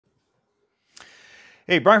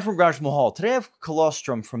Hey, Brian from Garage Mahal. Today I have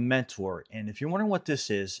Colostrum from Mentor. And if you're wondering what this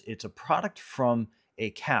is, it's a product from a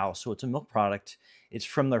cow. So it's a milk product. It's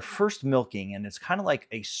from their first milking, and it's kind of like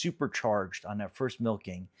a supercharged on that first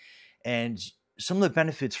milking. And some of the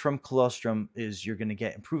benefits from colostrum is you're going to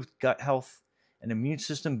get improved gut health, an immune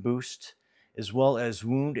system boost, as well as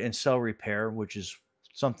wound and cell repair, which is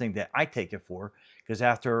something that I take it for because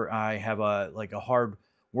after I have a hard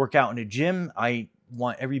workout in the gym, I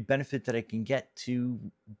want every benefit that I can get to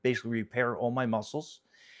basically repair all my muscles.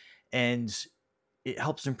 And it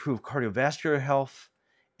helps improve cardiovascular health.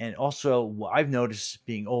 And also, what I've noticed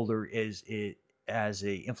being older is it has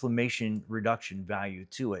a inflammation reduction value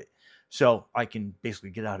to it. So I can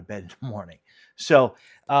basically get out of bed in the morning. So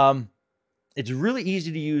it's really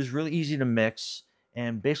easy to use, really easy to mix.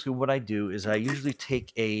 And basically, what I do is I usually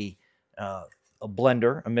take a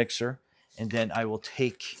blender, a mixer, and then I will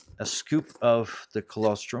take a scoop of the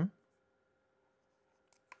colostrum.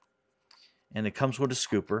 And it comes with a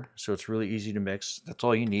scooper, so it's really easy to mix. That's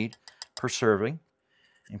all you need per serving.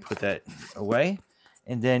 And put that away.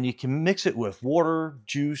 And then you can mix it with water,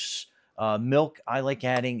 juice, milk. I like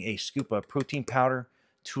adding a scoop of protein powder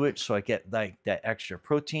to it so I get like that extra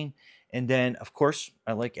protein. And then, of course,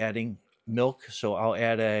 I like adding milk. So I'll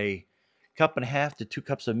add a cup and a half to 2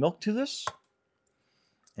 cups of milk to this.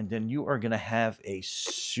 And then you are going to have a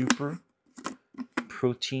super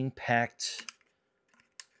protein-packed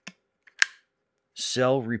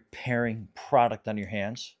cell repairing product on your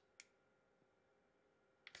hands.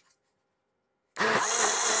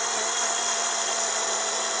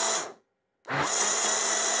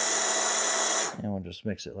 And we'll just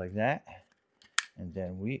mix it like that. And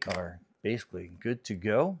then we are basically good to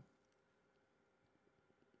go.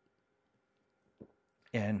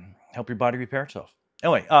 And help your body repair itself.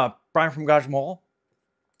 Anyway, Brian from Garage Mahal.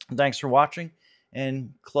 Thanks for watching.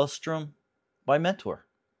 And Colostrum by Mentor.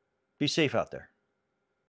 Be safe out there.